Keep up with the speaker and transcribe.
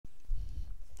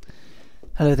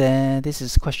Hello there, this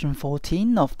is question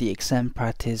 14 of the exam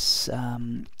practice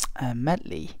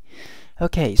medley.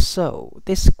 Okay, so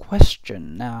this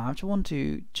question, now I just want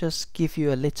to give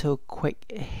you a little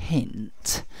quick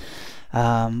hint.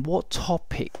 What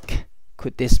topic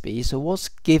could this be? So what's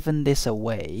given this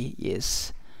away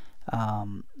is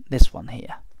this one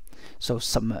here. So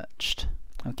submerged.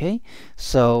 Okay,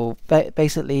 so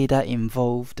basically that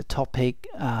involved the topic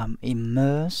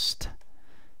immersed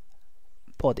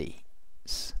bodies.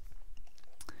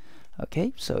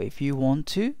 Okay, so if you want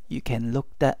to, you can look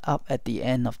that up at the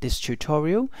end of this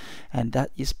tutorial, and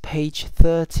that is page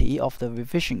 30 of the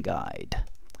revision guide.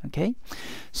 Okay,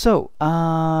 so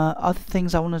other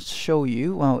things I want to show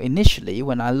you. Well, initially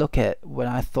when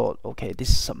I thought, okay, this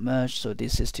is submerged, so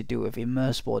this is to do with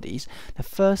immersed bodies, the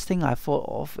first thing I thought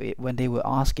of when they were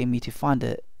asking me to find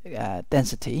the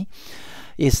density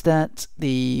is that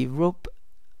the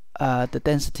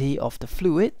density of the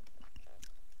fluid,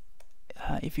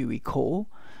 if you recall,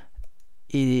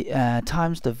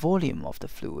 times the volume of the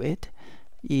fluid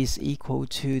is equal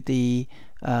to the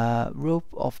rope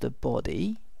of the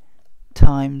body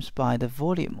times by the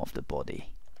volume of the body.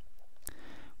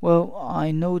 Well,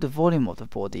 I know the volume of the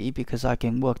body because I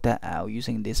can work that out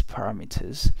using these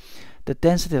parameters. The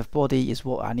density of body is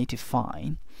what I need to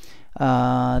find.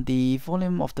 The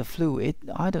volume of the fluid,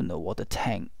 I don't know what the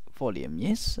tank volume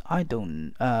is.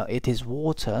 It is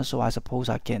water, so I suppose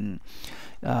I can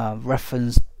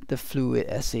reference the fluid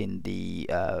as in the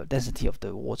density of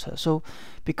the water. So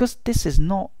because this is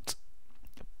not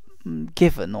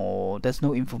given, or there's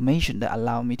no information that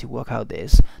allow me to work out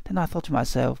this, then I thought to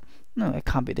myself, no, it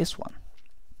can't be this one.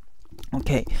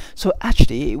 Okay, so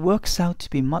actually it works out to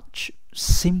be much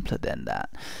simpler than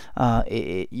that.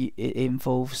 It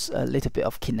involves a little bit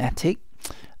of kinetic.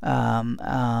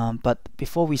 But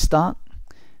before we start,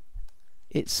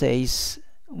 it says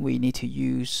we need to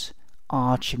use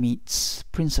Archimedes'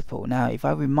 principle. Now, if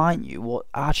I remind you what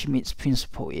Archimedes'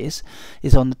 principle is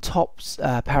on the top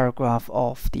paragraph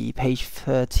of the page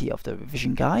 30 of the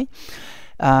revision guide.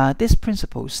 This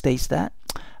principle states that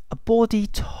a body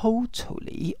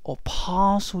totally or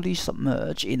partially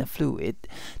submerged in a fluid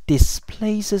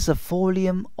displaces a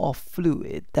volume of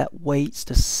fluid that weighs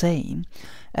the same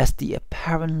as the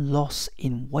apparent loss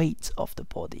in weight of the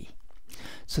body.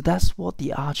 So that's what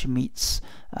the Archimedes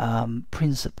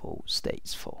principle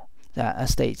states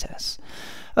as.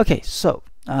 Okay, so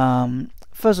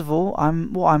first of all,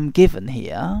 what I'm given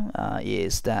here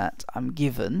is that I'm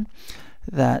given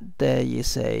that there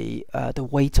is the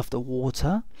weight of the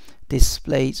water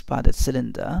displayed by the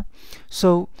cylinder.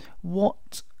 So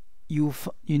what if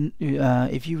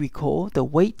you recall, the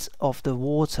weight of the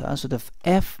water, so the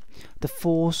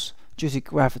force due to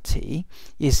gravity,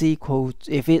 is equal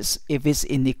to, if it's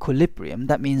in equilibrium,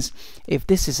 that means if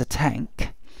this is a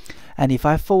tank and if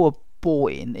I throw a ball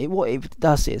in it, what it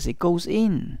does is it goes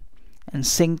in and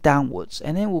sink downwards,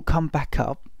 and then it will come back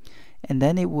up, and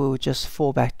then it will just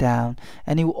fall back down,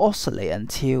 and it will oscillate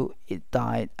until it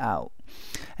died out.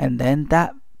 And then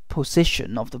that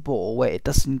position of the ball where it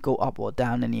doesn't go up or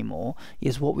down anymore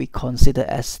is what we consider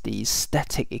as the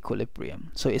static equilibrium.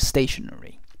 So it's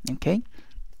stationary. Okay,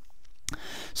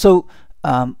 so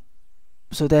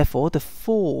therefore the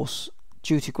force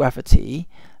due to gravity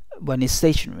when it's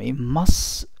stationary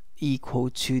must equal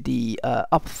to the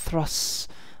up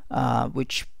thrust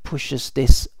which pushes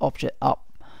this object up.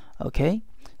 Okay,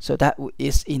 so that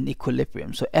is in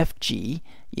equilibrium. So Fg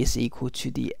is equal to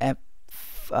the F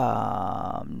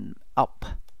up.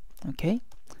 Okay,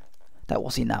 that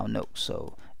was in our notes.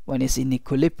 So when it's in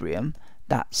equilibrium,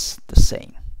 that's the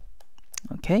same.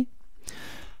 Okay.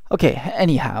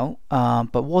 Anyhow,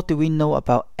 but what do we know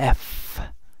about F?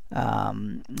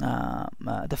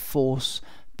 The force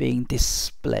being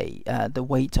displayed, the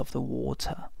weight of the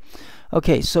water.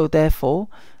 Okay, so therefore,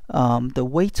 the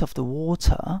weight of the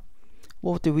water.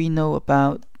 What do we know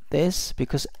about this?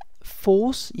 Because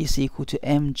force is equal to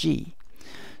mg.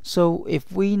 So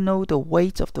if we know the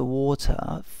weight of the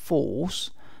water,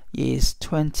 force is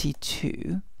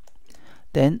 22,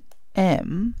 then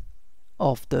m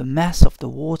of the mass of the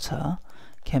water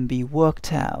can be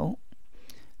worked out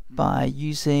by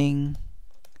doing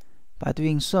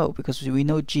so, because we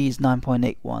know g is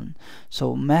 9.81.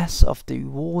 So mass of the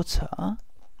water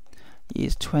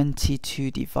is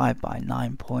 22 divided by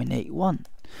 9.81.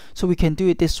 So we can do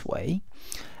it this way.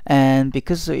 And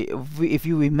because if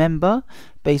you remember,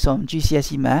 based on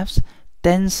GCSE maths,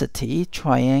 density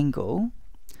triangle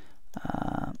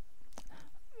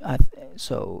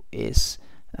so is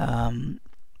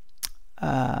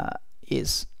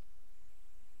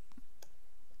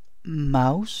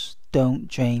mouse don't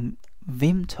drain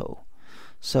Vimto.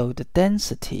 So the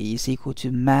density is equal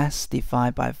to mass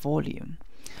divided by volume.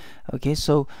 Okay,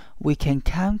 so we can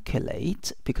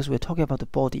calculate, because we're talking about the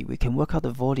body, we can work out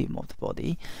the volume of the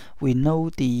body. We know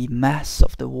the mass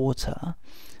of the water.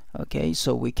 Okay,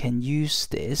 so we can use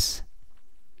this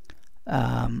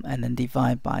and then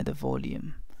divide by the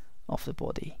volume of the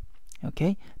body.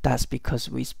 Okay, that's because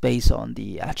it's based on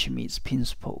the Archimedes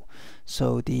principle.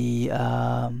 So the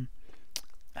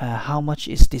how much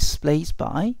is displaced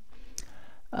by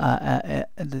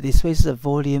the displaced the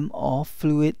volume of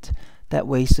fluid that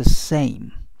weighs the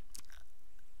same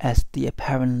as the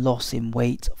apparent loss in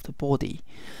weight of the body.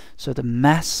 So the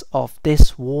mass of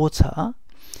this water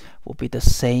will be the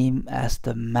same as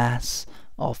the mass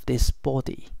of this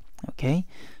body. Okay,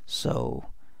 so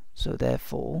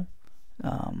therefore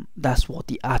that's what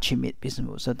the Archimedes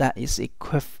principle. So that is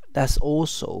that's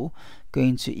also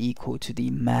going to equal to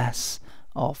the mass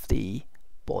of the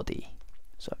body.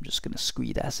 So I'm just going to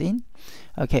squeeze that in.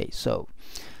 Okay, so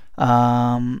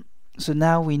so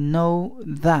now we know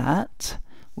that.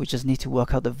 We just need to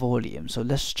work out the volume. So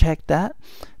let's check that.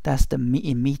 That's the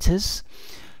in meters.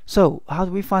 So how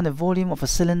do we find the volume of a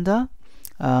cylinder?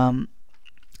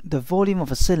 The volume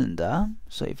of a cylinder.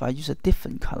 So if I use a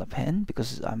different color pen,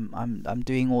 because I'm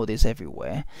doing all this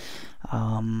everywhere.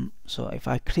 So if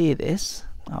I clear this,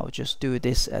 I'll just do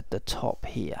this at the top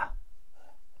here.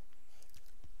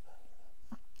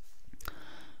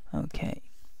 Okay.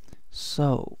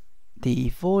 So the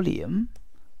volume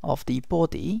of the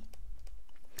body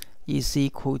is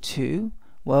equal to,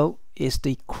 well, is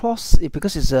the cross,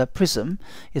 because it's a prism,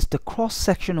 is the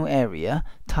cross-sectional area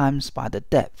times by the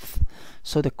depth.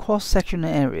 So the cross-sectional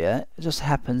area just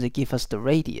happens to give us the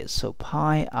radius, so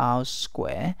pi r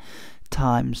square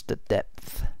times the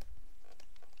depth,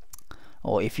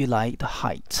 or if you like, the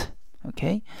height.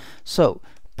 Okay, so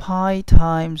pi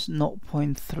times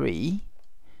 0.3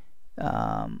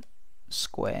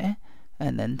 square,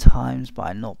 and then times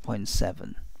by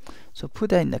 0.7. So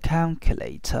put that in the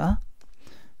calculator.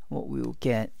 What we will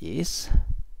get is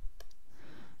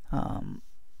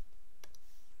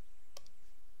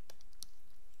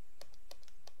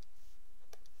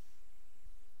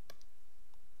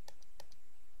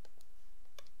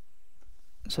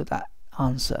so that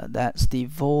answer, that's the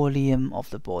volume of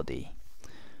the body.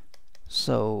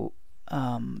 So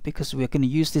because we're going to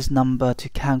use this number to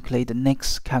calculate the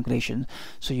next calculation,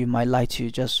 so you might like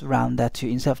to just round that to,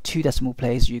 instead of 2 decimal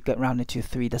places, you get rounded to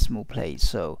 3 decimal places.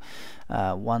 So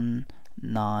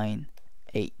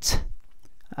 198.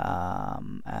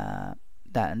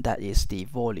 That is the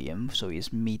volume, so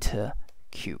it's meter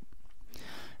cube.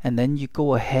 And then you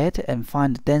go ahead and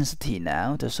find the density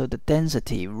now. So the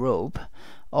density rho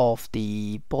of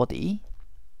the body,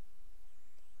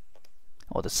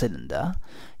 or the cylinder,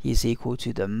 is equal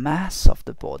to the mass of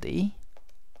the body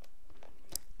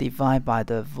divided by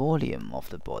the volume of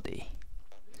the body.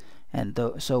 And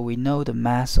so we know the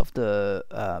mass of the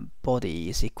body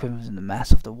is equivalent to the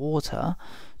mass of the water.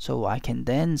 So I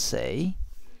can say,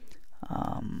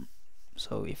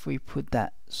 so if we put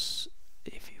that,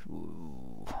 if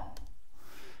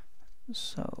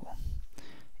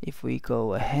we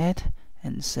go ahead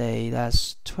and say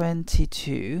that's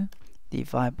 22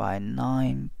 divided by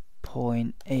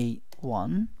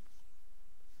 9.81,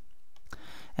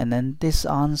 and then this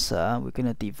answer we're going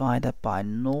to divide that by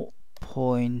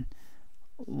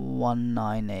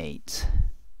 0.198,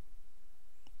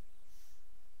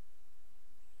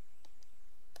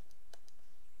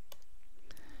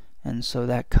 and so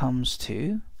that comes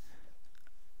to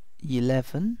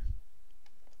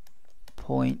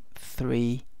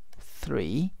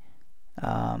 11.33.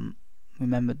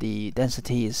 Remember, the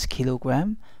density is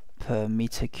kilogram per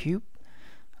meter cube.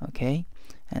 Okay,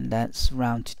 and that's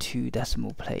round to 2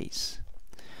 decimal places.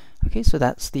 Okay, so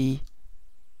that's the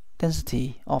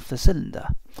density of the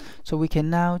cylinder. So we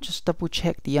can now just double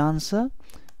check the answer.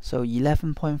 So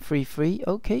 11.33.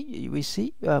 okay, we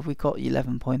see we got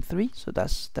 11.3, so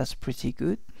that's pretty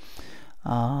good.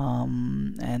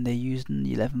 And they used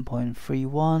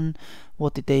 11.31.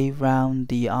 What did they round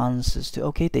the answers to?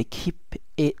 Okay, they keep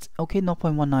it, okay,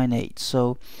 0.198.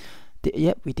 So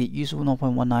yep, we did use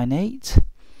 0.198.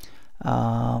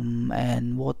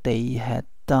 And what they had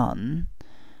done,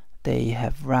 they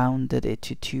have rounded it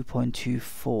to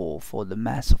 2.24 for the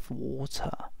mass of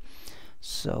water.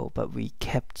 So but we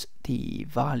kept the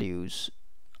values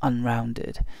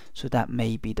unrounded, so that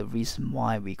may be the reason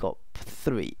why we got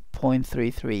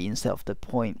 0.33 instead of the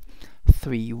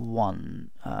 0.31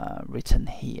 written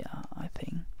here, I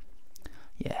think.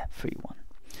 Yeah, 31.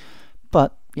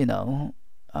 But you know,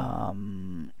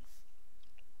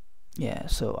 yeah,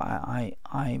 so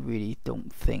I really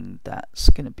don't think that's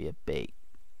gonna be a big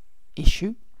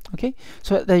issue. Okay,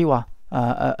 so there you are,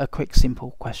 a quick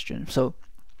simple question. So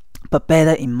but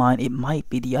bear in mind, it might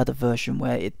be the other version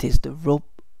where it is the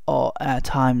rope or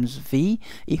times v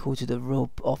equal to the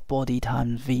rope of body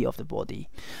times v of the body.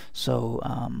 So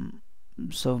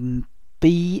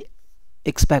be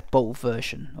expect both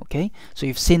version. Okay, so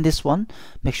you've seen this one,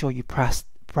 make sure you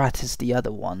practice the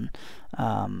other one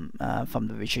from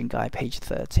the revision guide, page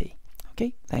 30.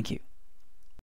 Okay, thank you.